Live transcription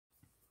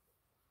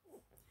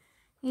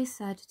Hey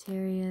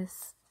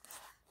Sagittarius.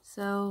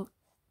 So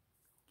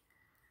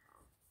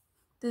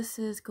this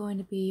is going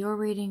to be your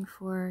reading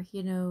for,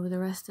 the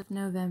rest of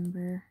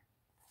November.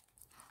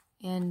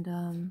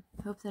 And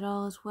hope that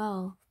all is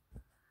well.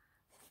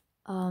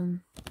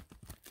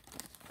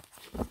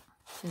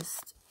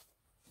 Just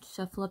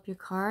shuffle up your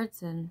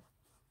cards and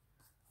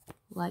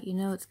let you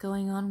know what's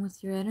going on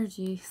with your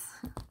energies.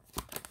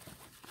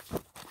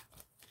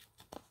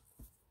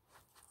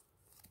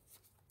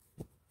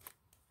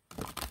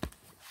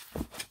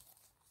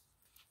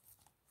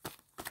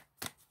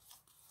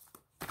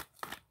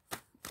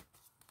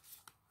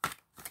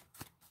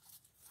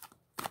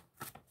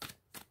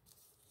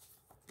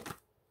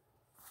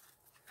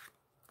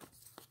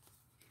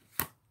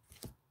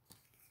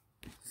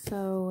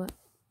 So,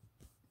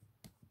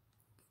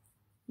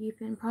 you've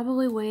been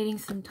probably waiting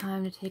some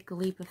time to take a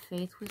leap of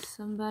faith with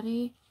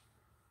somebody,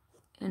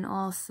 and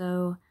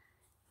also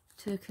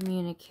to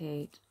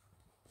communicate.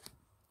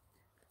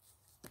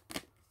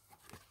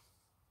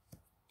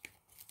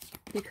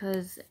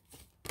 Because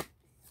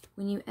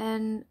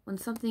when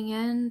something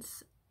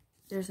ends,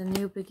 there's a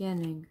new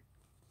beginning.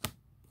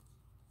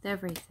 With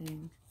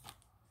everything.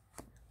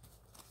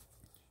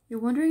 You're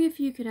wondering if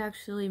you could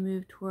actually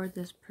move toward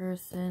this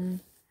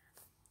person.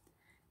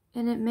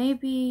 And it may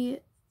be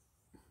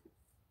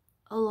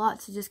a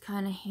lot to just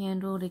kind of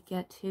handle to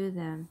get to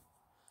them.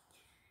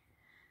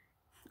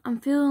 I'm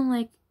feeling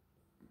like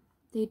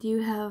they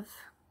do have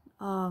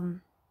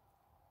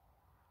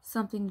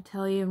something to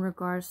tell you in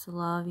regards to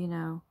love,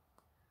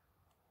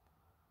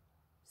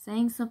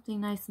 saying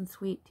something nice and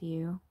sweet to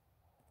you.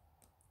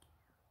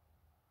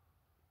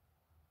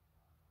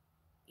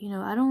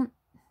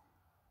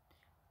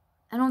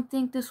 I don't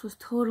think this was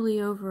totally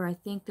over. I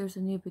think there's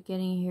a new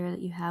beginning here that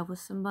you have with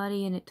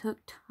somebody, and it took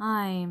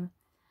time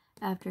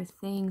after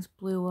things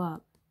blew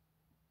up.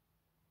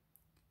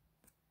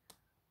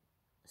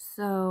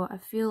 So I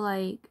feel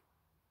like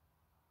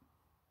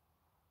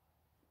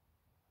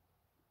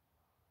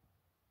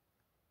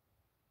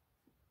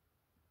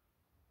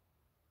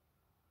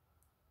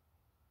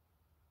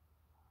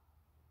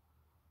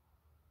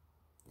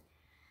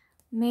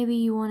maybe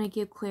you want to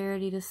give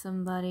clarity to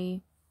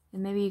somebody,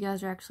 and maybe you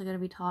guys are actually going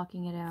to be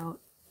talking it out.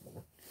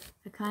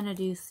 I kind of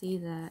do see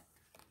that.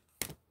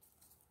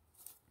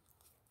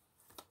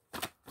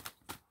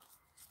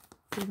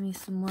 Give me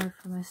some more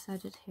for my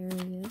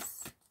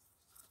Sagittarius.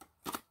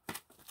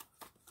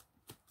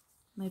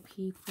 My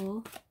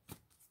people.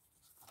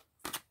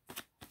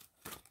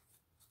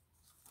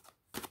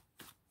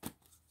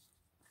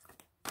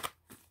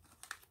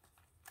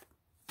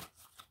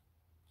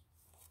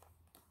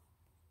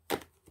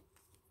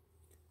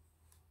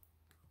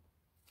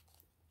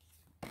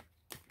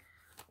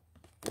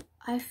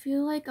 I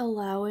feel like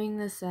allowing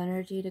this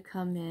energy to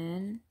come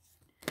in,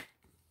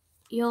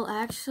 you'll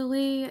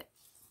actually,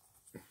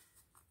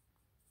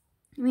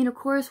 of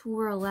course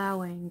we're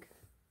allowing,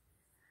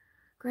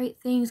 great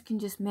things can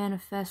just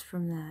manifest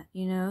from that,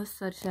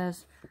 such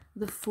as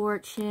the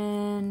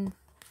fortune,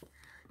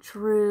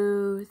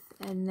 truth,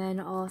 and then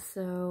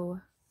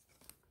also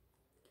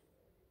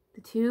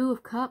the Two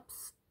of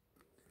Cups.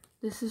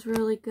 This is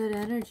really good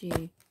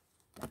energy.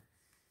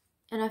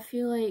 And I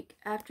feel like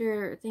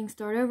after things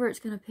start over, it's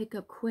going to pick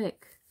up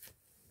quick.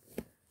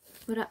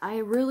 But I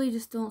really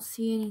just don't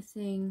see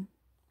anything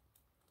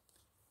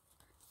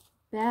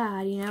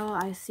bad,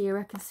 I see a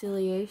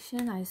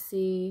reconciliation. I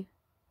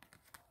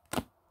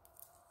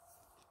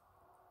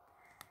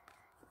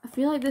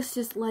feel like this is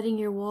just letting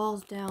your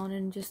walls down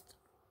and just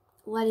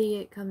letting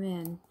it come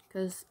in.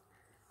 Because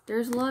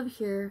there's love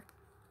here.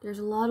 There's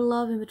a lot of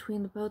love in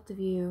between the both of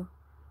you.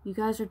 You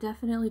guys are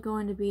definitely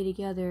going to be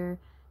together.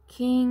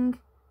 King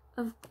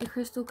of the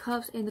Crystal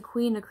Cups and the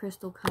Queen of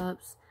Crystal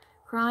Cups,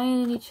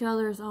 crying in each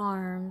other's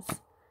arms,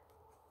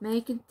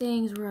 making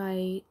things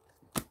right.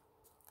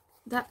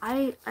 That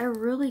I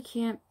really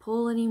can't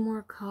pull any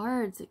more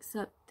cards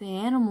except the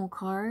animal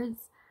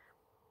cards.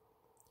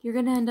 You're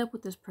gonna end up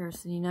with this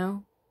person,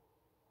 And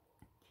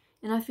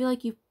I feel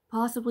like you've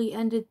possibly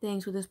ended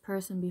things with this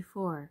person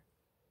before.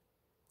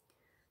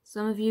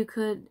 Some of you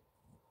could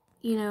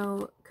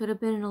have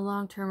been in a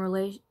long-term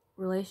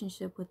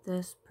relationship with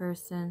this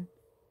person.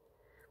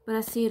 But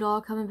I see it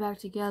all coming back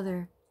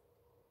together.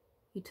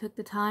 You took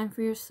the time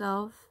for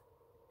yourself,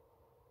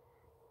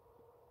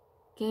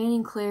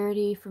 gaining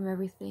clarity from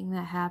everything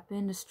that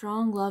happened. A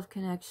strong love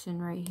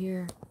connection right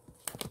here.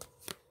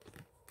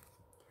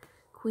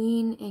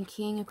 Queen and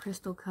King of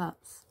Crystal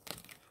Cups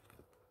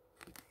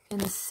in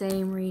the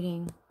same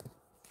reading.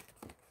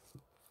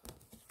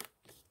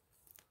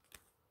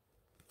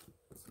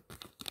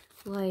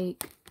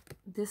 Like,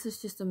 this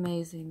is just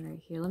amazing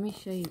right here. Let me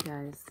show you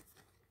guys.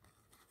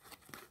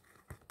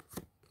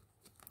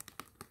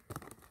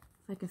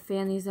 I can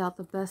fan these out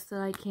the best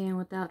that I can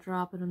without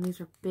dropping them. These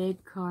are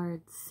big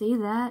cards. See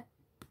that?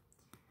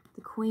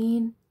 The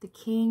Queen, the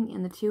King,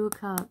 and the Two of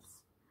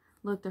Cups.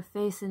 Look, they're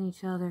facing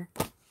each other.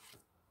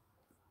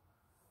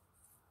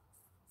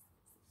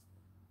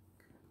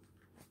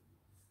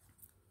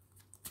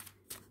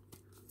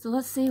 So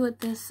let's see what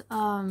this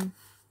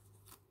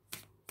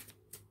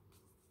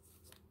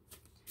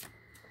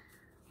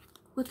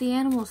what the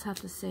animals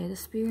have to say, the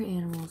spirit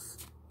animals.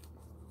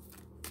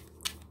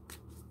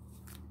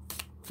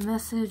 The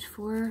message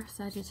for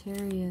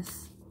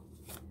Sagittarius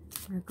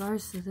in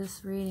regards to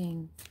this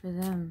reading for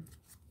them.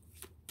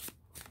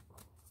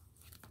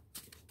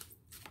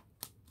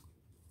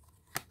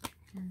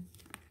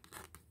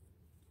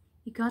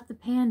 You got the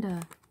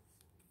panda.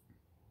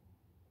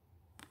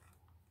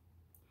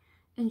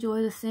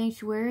 Enjoy the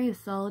sanctuary of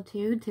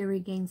solitude to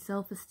regain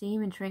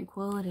self-esteem and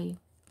tranquility.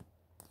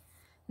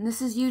 And this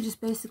is you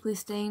just basically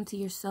staying to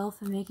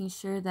yourself and making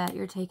sure that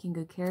you're taking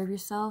good care of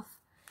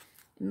yourself.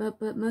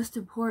 But most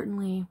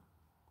importantly,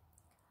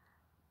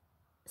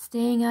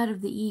 staying out of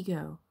the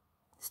ego,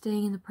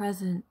 staying in the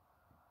present.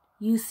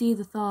 You see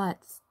the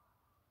thoughts.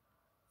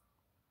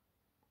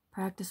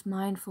 Practice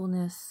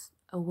mindfulness,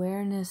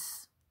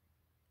 awareness.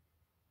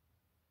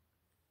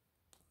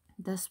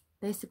 That's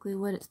basically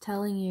what it's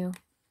telling you.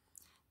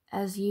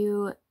 As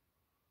you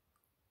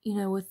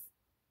know, with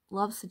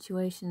love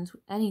situations,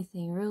 with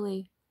anything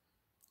really,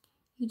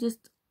 you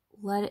just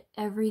let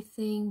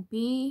everything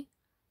be.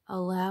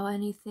 Allow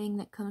anything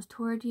that comes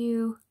toward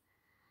you.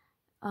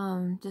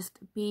 Just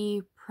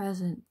be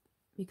present,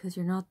 because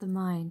you're not the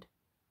mind.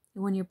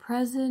 And when you're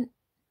present,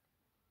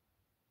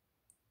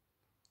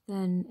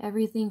 then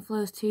everything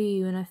flows to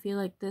you, and I feel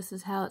like this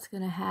is how it's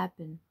going to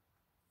happen.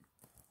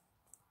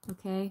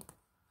 Okay?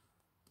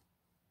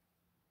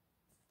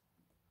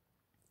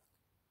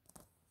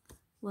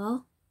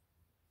 Well,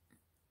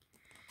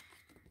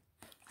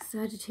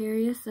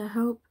 Sagittarius, I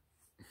hope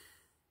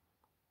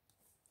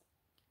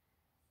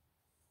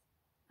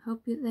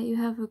that you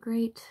have a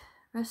great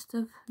rest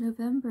of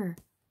November,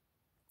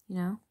 you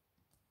know.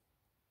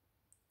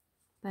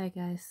 Bye,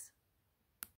 guys.